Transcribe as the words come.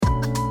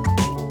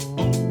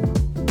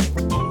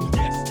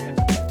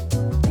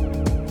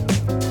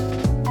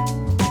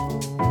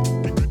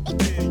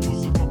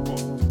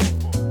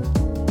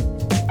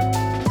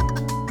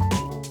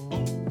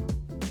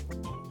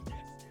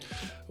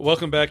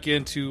Welcome back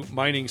into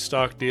Mining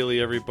Stock Daily,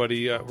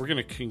 everybody. We're going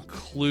to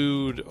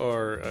conclude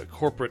our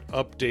corporate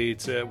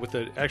updates with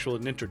an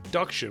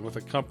introduction with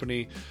a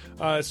company.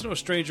 It's no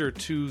stranger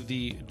to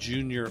the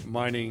junior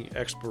mining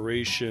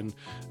exploration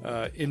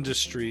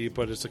industry,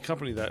 but it's a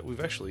company that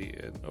we've actually,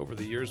 over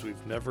the years,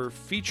 we've never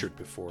featured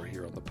before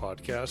here on the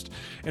podcast.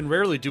 And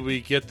rarely do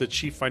we get the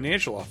chief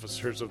financial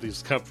officers of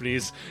these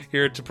companies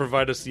here to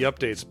provide us the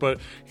updates.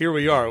 But here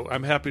we are.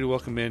 I'm happy to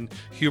welcome in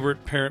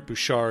Hubert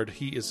Parent-Bouchard.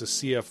 He is the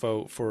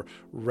CFO for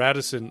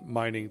Radisson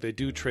Mining. They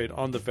do trade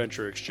on the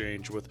Venture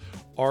Exchange with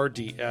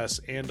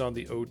RDS and on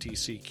the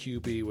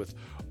OTCQB with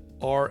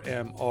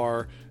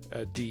RMRDF.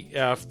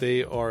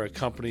 They are a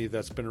company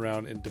that's been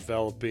around in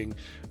developing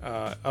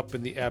up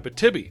in the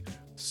Abitibi.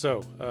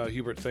 So,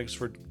 Hubert,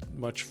 thanks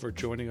much for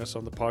joining us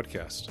on the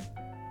podcast.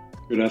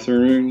 Good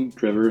afternoon,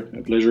 Trevor.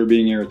 A pleasure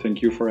being here.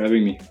 Thank you for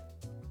having me.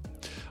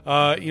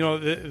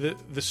 The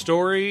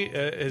story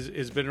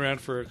has been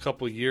around for a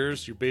couple of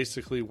years. You're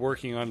basically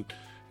working on,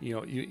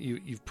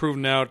 you've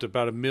proven out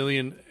about 1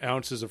 million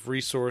ounces of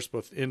resource,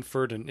 both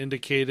inferred and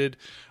indicated.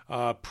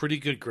 Pretty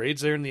good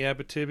grades there in the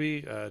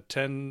Abitibi,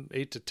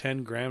 8 to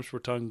 10 grams per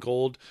ton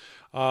gold.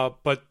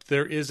 But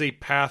there is a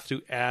path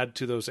to add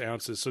to those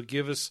ounces. So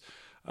give us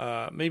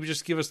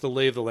the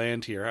lay of the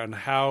land here on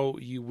how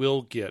you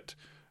will get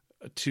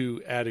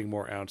to adding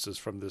more ounces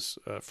from this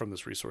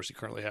resource you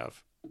currently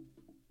have.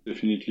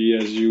 Definitely.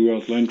 As you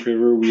outlined,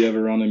 Trevor, we have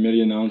around 1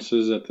 million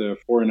ounces at the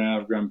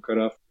 4.5 gram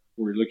cutoff.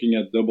 We're looking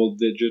at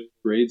double-digit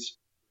grades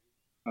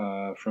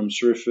from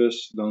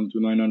surface down to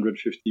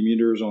 950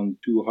 meters on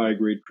 2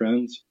 high-grade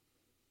trends.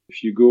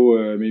 If you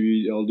go,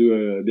 maybe I'll do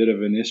a bit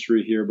of an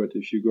history here, but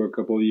if you go a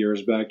couple of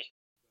years back,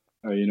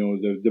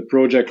 the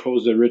project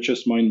hosts the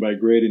richest mine by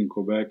grade in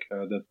Quebec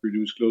that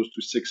produced close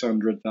to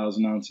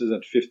 600,000 ounces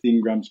at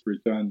 15 grams per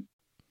ton.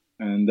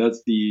 And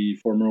that's the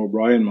former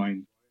O'Brien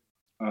mine.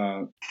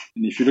 And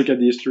if you look at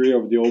the history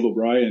of the old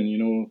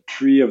O'Brien,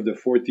 3 of the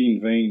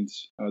 14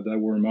 veins that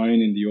were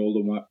mined in the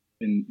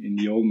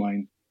old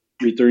mine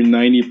returned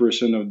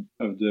 90%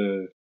 of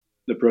the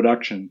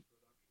production.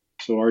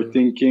 So our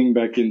thinking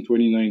back in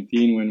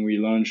 2019 when we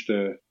launched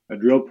a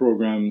drill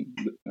program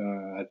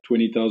at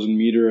 20,000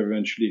 meter,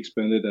 eventually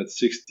expanded at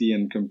 60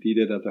 and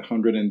completed at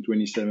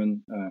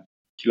 127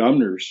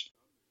 kilometers,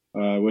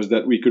 was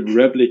that we could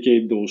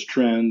replicate those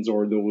trends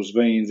or those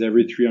veins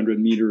every 300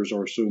 meters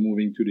or so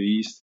moving to the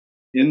east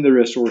in the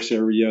resource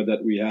area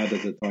that we had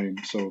at the time.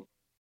 So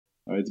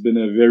it's been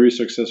a very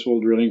successful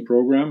drilling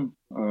program.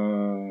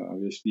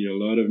 Obviously, a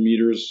lot of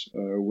meters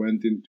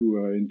went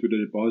into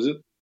the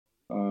deposit,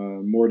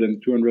 more than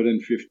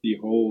 250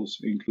 holes,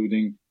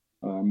 including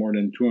more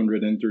than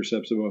 200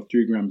 intercepts above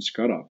 3 grams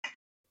cutoff.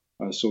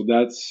 So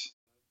that's,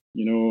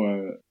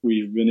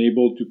 we've been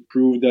able to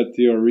prove that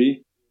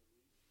theory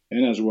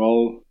and as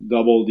well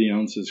double the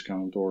ounces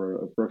count, or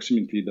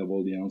approximately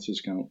double the ounces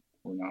count.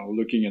 We're now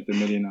looking at 1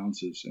 million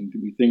ounces. And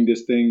we think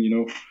this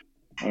thing,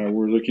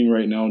 we're looking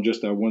right now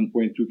just at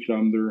 1.2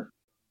 kilometer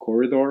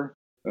corridor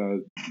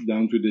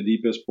down to the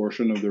deepest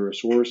portion of the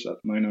resource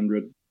at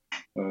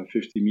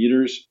 950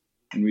 meters.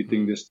 And we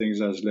think this thing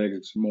has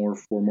legs for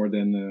more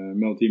than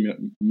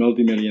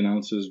multi-million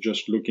ounces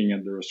just looking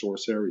at the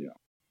resource area.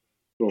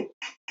 So,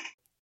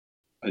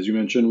 as you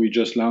mentioned, we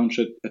just launched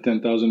a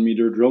 10,000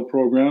 meter drill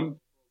program.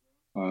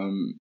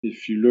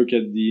 If you look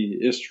at the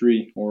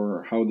history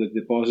or how the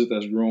deposit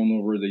has grown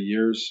over the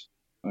years,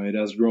 it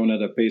has grown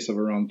at a pace of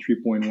around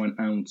 3.1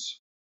 ounce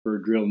per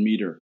drill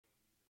meter.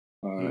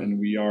 And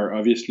we are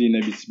obviously in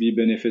Abitibi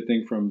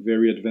benefiting from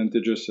very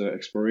advantageous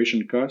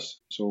exploration costs.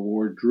 So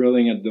we're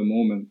drilling at the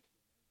moment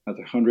at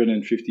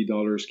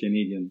 $150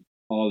 Canadian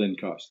all-in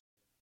cost.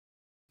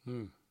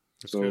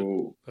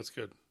 That's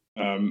good.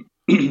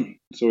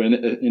 So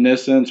in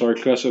essence, our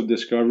cost of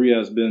discovery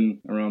has been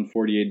around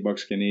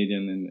 $48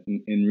 Canadian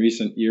in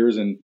recent years,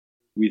 and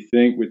we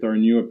think with our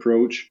new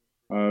approach,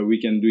 we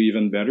can do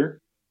even better.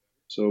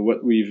 So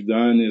what we've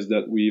done is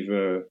that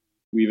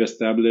we've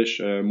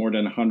established more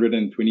than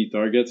 120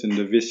 targets in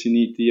the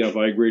vicinity of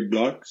high-grade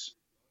blocks,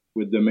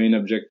 with the main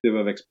objective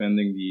of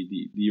expanding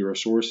the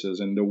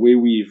resources. And the way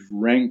we've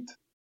ranked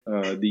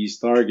these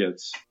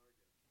targets,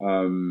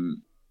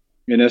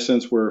 in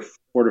essence, we're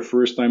for the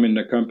first time in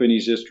the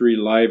company's history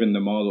live in the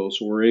model.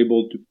 So we're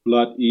able to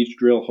plot each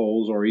drill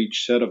holes or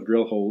each set of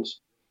drill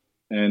holes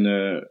and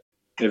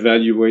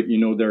evaluate,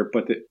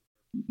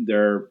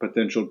 their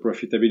potential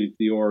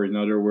profitability, or in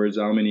other words,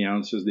 how many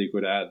ounces they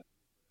could add.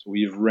 So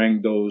we've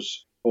ranked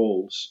those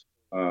holes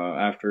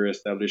after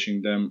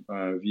establishing them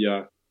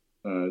via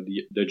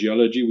the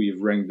geology.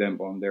 We've ranked them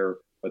on their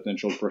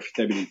potential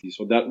profitability.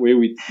 So that way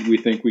we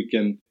think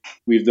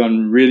we've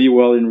done really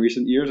well in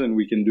recent years, and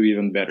we can do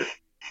even better.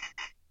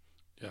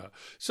 Yeah.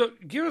 So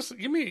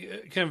give me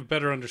kind of a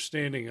better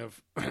understanding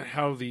of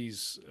how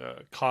these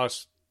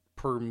costs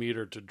per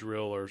meter to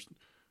drill are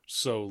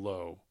so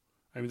low.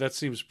 I mean, that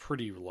seems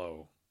pretty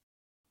low.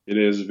 It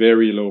is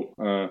very low.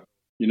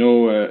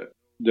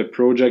 The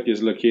project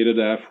is located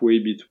halfway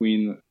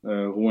between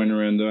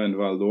Rouyn-Noranda and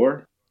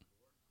Val-d'Or,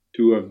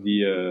 two of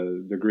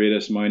the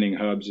greatest mining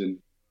hubs in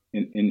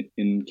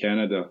in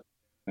Canada,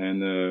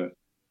 and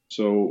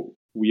so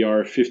we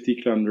are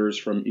 50 kilometers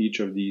from each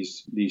of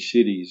these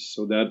cities.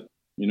 So that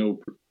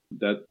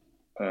that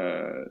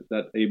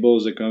that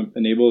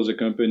enables a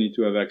company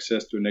to have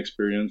access to an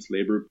experienced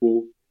labor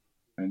pool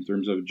in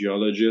terms of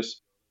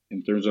geologists,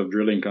 in terms of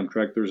drilling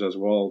contractors as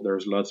well.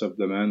 There's lots of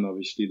demand.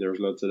 Obviously, there's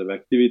lots of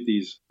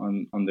activities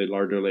on the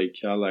Larder Lake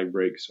Cadillac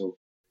break. So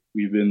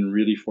we've been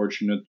really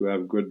fortunate to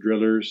have good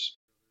drillers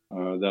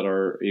that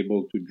are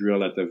able to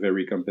drill at a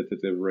very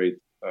competitive rate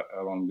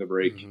along the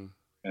break. Mm-hmm.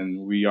 And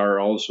we are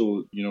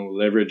also,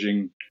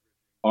 leveraging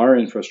our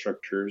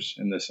infrastructures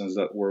in the sense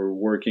that we're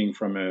working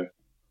from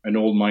an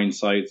old mine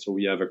site. So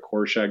we have a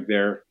core shack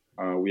there.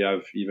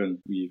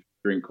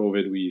 During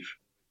COVID, we've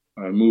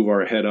moved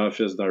our head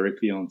office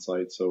directly on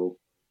site. So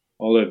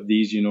all of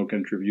these,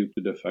 contribute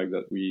to the fact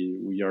that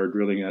we are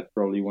drilling at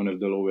probably one of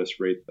the lowest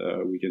rates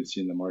we can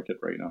see in the market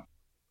right now.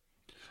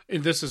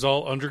 And this is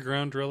all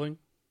underground drilling?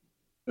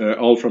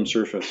 All from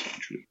surface,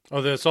 actually.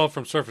 Oh, that's all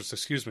from surface.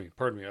 Excuse me.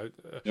 Pardon me.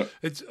 Yep.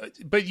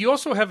 But you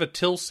also have a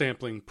till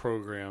sampling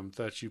program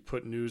that you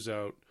put news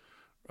out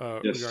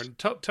yes. regarding.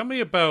 Tell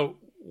me about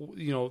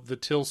the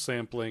till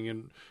sampling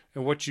and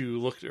what you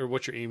looked or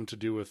what you're aiming to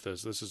do with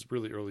this. This is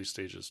really early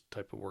stages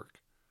type of work.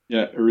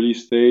 Yeah, early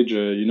stage.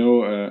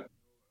 All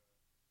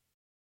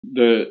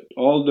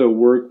the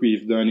work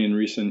we've done in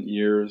recent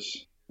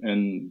years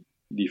and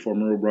the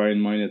former O'Brien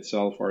mine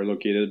itself are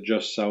located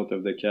just south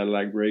of the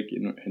Cadillac Break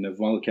in a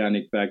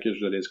volcanic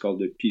package that is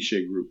called the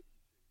Piché Group.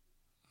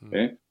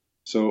 Okay,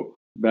 so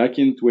back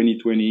in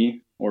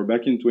 2020 or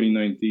back in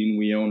 2019,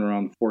 we own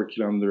around 4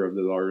 kilometers of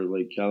the Larder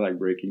Lake Cadillac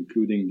Break,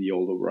 including the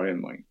old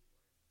O'Brien mine.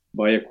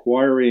 By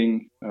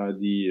acquiring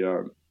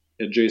the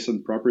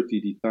adjacent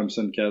property, the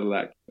Thompson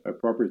Cadillac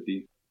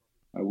property,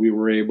 we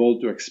were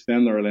able to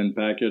expand our land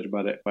package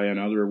by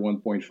another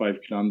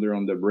 1.5 kilometers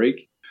on the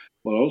break,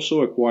 but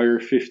also acquire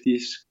 50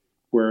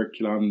 square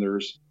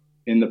kilometers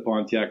in the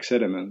Pontiac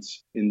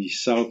sediments in the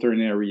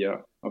southern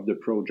area of the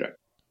project.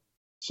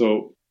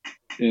 So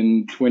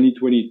in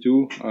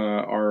 2022,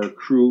 our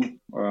crew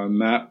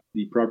mapped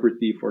the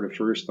property for the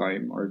first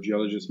time. Our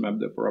geologists mapped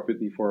the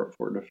property for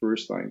the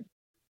first time.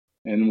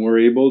 And we're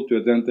able to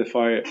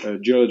identify a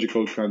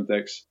geological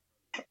context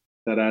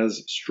that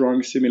has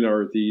strong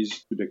similarities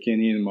to the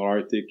Canadian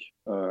Malartic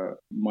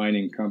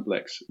mining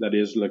complex that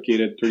is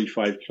located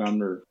 35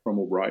 kilometers from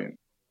O'Brien.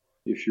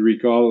 If you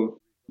recall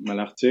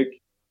Malartic,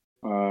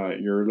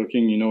 you're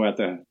looking, at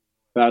a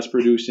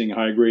fast-producing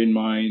high-grade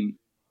mine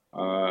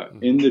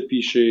in the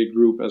Piché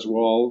Group as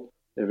well.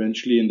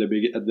 Eventually, at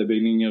the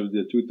beginning of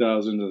the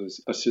 2000s,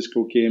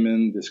 Osisko came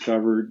in,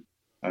 discovered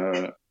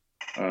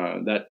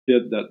that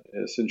pit that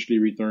essentially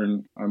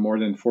returned more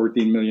than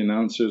 14 million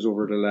ounces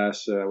over the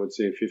last, I would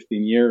say,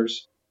 15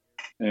 years.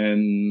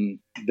 And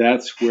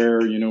that's where,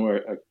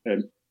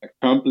 a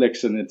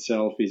complex in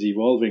itself is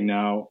evolving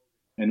now,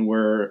 and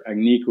where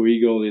Agnico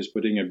Eagle is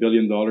putting $1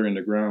 billion in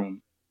the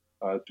ground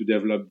to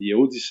develop the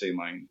Odyssey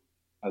mine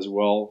as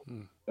well,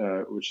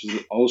 which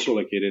is also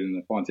located in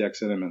the Pontiac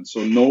sediment.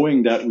 So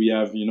knowing that we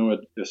have,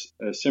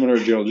 a similar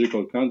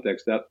geological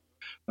context, that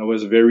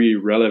was very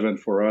relevant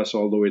for us,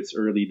 although it's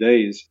early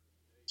days.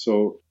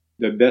 So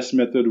the best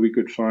method we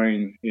could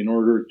find in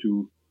order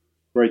to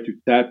try to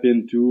tap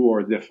into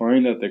or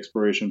define that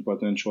exploration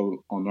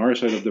potential on our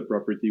side of the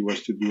property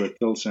was to do a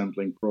till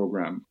sampling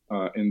program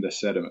in the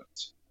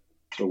sediments.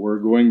 So we're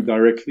going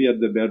directly at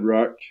the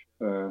bedrock,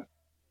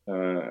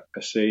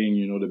 assaying,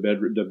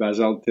 the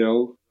basalt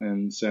till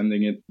and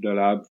sending it to the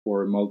lab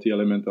for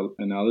multi-element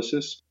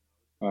analysis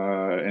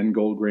and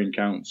gold grain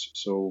counts.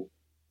 So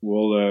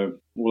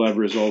we'll have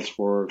results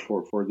for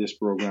this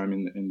program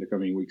in the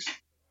coming weeks.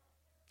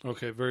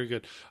 Okay, very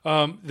good.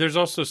 There's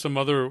also some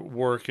other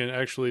work, and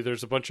actually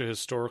there's a bunch of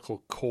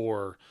historical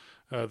core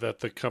that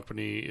the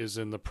company is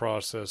in the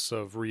process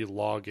of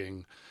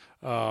relogging.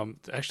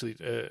 Actually,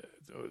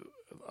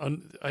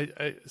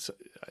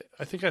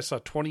 I think I saw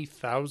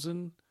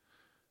 20,000.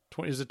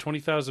 Is it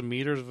 20,000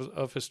 meters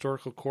of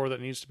historical core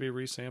that needs to be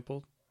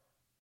resampled?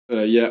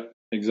 Yeah,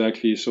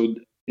 exactly. So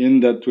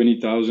in that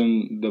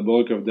 20,000, the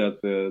bulk of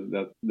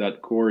that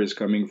core is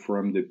coming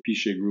from the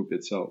Piché Group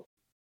itself.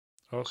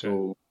 Okay.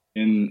 So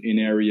in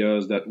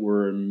areas that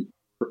were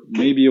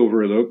maybe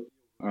overlooked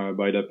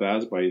by the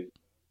past by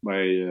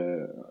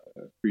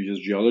previous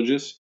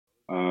geologists,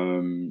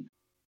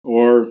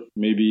 or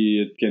maybe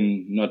it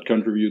can not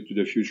contribute to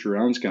the future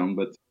ounce count,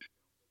 but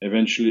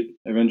eventually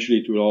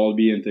it will all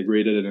be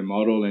integrated in a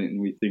model,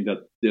 and we think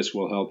that this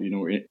will help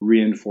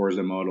reinforce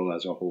the model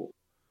as a whole.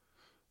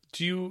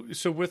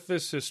 So with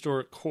this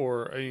historic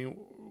core,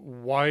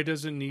 why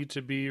does it need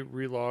to be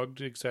relogged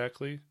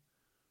exactly?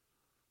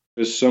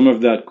 Because some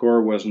of that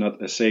core was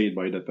not assayed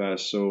by the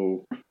past.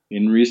 So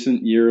in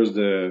recent years,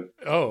 it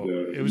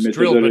was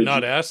drilled but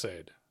not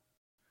assayed.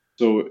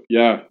 So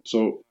yeah,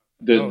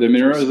 the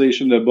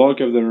mineralization, the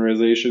bulk of the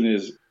mineralization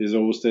is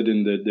hosted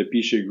in the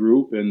Piché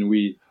Group, and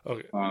we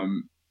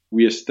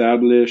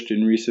established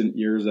in recent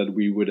years that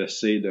we would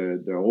assay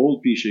the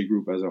whole Piché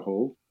Group as a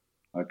whole.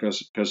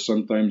 because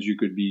sometimes you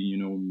could be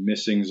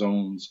missing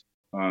zones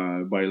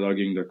by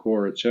logging the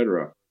core,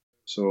 etc.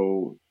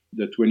 So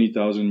the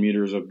 20,000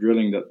 meters of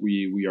drilling that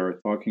we are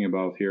talking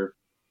about here,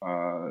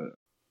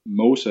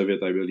 most of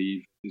it, I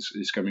believe,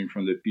 is coming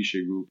from the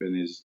Pichet group and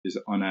is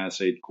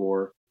unassayed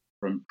core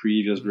from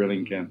previous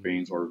drilling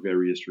campaigns or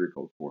very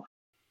historical core.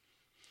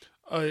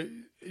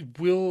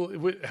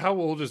 How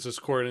old is this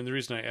core? And the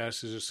reason I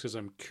ask is just because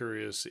I'm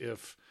curious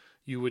if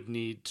you would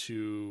need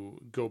to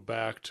go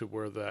back to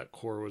where that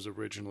core was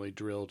originally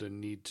drilled and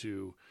need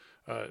to,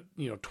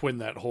 twin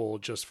that hole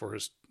just for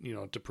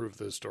to prove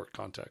the historic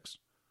context.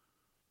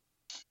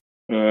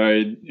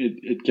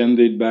 It can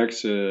date back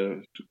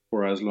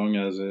for as long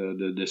as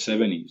the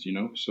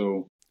 70s,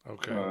 So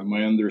okay.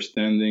 My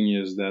understanding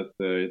is that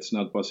it's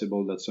not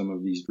possible that some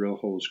of these drill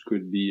holes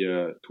could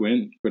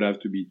have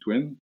to be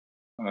twin.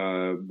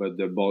 But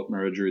the bulk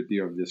majority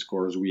of the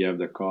scores, we have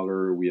the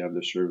color, we have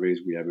the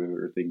surveys, we have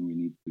everything we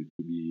need to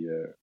be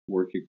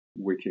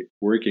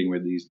working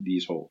with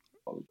these holes.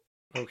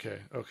 Okay,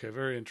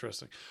 very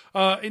interesting.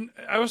 And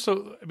I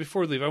also,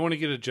 before we leave, I want to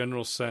get a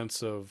general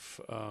sense of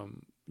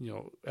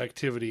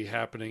activity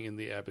happening in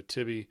the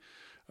Abitibi.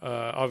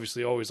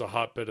 Obviously, always a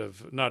hotbed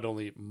of not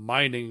only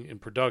mining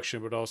and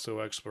production, but also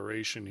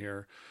exploration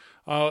here.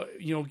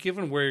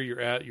 Given where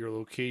you're at, your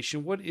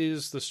location, what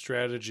is the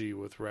strategy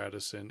with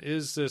Radisson?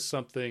 Is this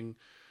something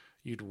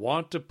you'd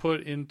want to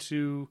put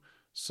into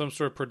some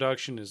sort of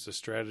production? Is the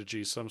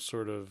strategy some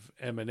sort of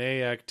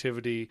M&A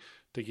activity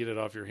to get it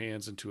off your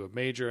hands into a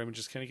major? I mean,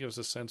 just kind of give us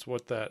a sense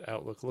what that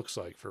outlook looks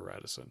like for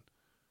Radisson.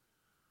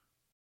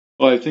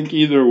 Well, I think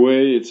either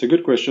way, it's a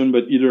good question,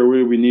 but either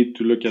way, we need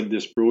to look at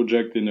this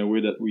project in a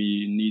way that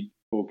we need to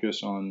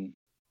focus on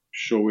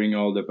showing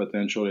all the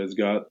potential it's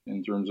got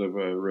in terms of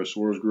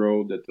resource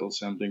growth, the till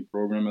sampling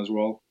program as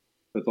well,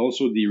 but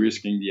also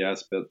de-risking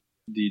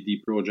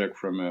the project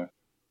from a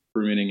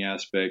permitting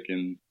aspect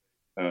and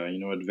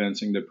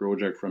advancing the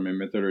project from a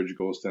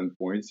metallurgical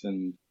standpoint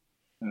and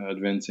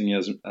advancing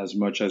as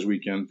much as we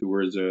can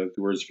towards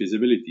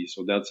feasibility.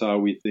 So that's how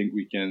we think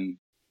we can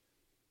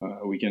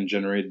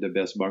generate the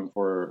best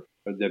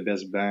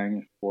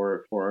bang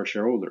for our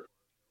shareholder.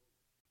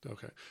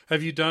 Okay.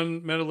 Have you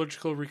done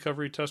metallurgical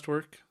recovery test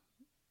work?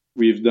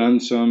 We've done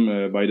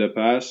some by the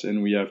past,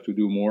 and we have to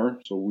do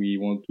more. So we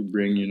want to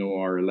bring,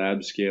 our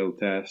lab scale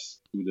tests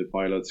to the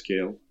pilot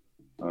scale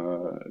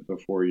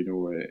before,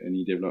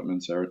 any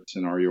development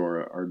scenario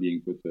are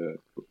being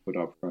put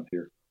up front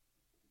here.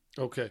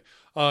 Okay.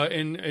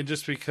 And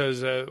just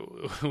because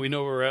we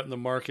know where we're at in the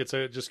markets,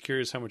 I'm just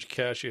curious how much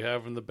cash you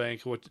have in the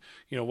bank, what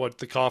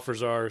the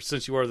coffers are.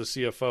 Since you are the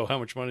CFO, how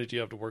much money do you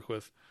have to work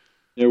with?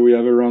 Yeah, we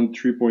have around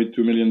 $3.2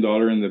 million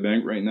in the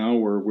bank right now.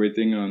 We're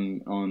waiting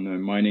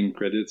on mining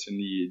credits in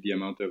the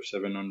amount of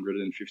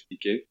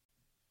 $750K.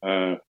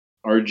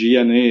 Our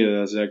G&A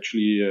has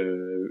actually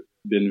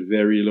been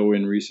very low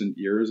in recent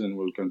years and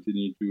will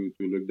continue to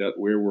look that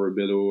way. We're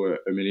below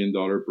 $1 million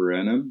per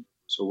annum.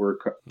 So we're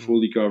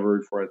fully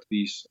covered for at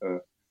least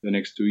the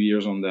next 2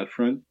 years on that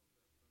front.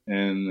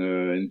 And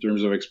in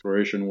terms of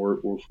exploration,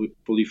 we're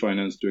fully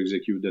financed to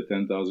execute the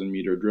 10,000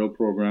 meter drill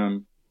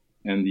program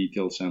and the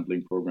till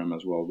sampling program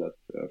as well, that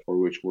for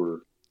which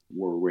we're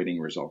waiting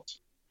results.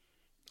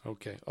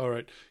 Okay. All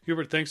right.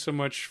 Hubert, thanks so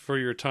much for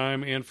your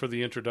time and for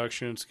the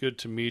introduction. It's good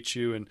to meet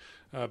you, and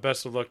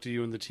best of luck to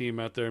you and the team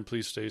out there, and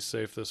please stay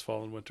safe this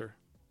fall and winter.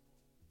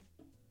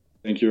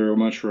 Thank you very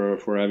much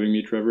for having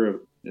me,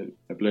 Trevor.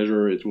 A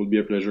pleasure. It will be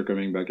a pleasure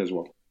coming back as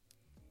well.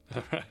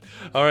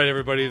 All right,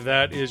 everybody.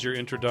 That is your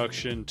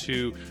introduction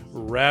to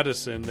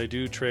Radisson. They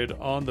do trade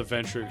on the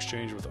Venture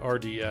Exchange with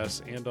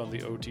RDS and on the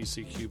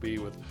OTCQB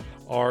with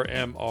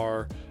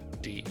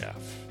RMRDF.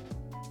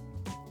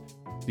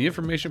 The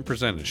information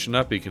presented should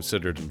not be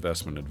considered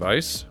investment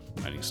advice.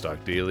 Mining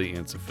Stock Daily and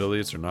its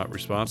affiliates are not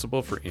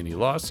responsible for any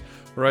loss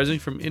arising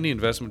from any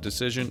investment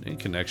decision in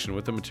connection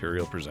with the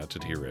material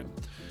presented herein.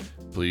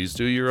 Please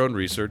do your own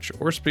research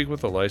or speak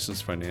with a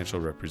licensed financial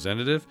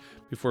representative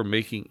before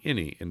making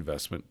any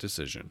investment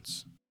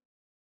decisions.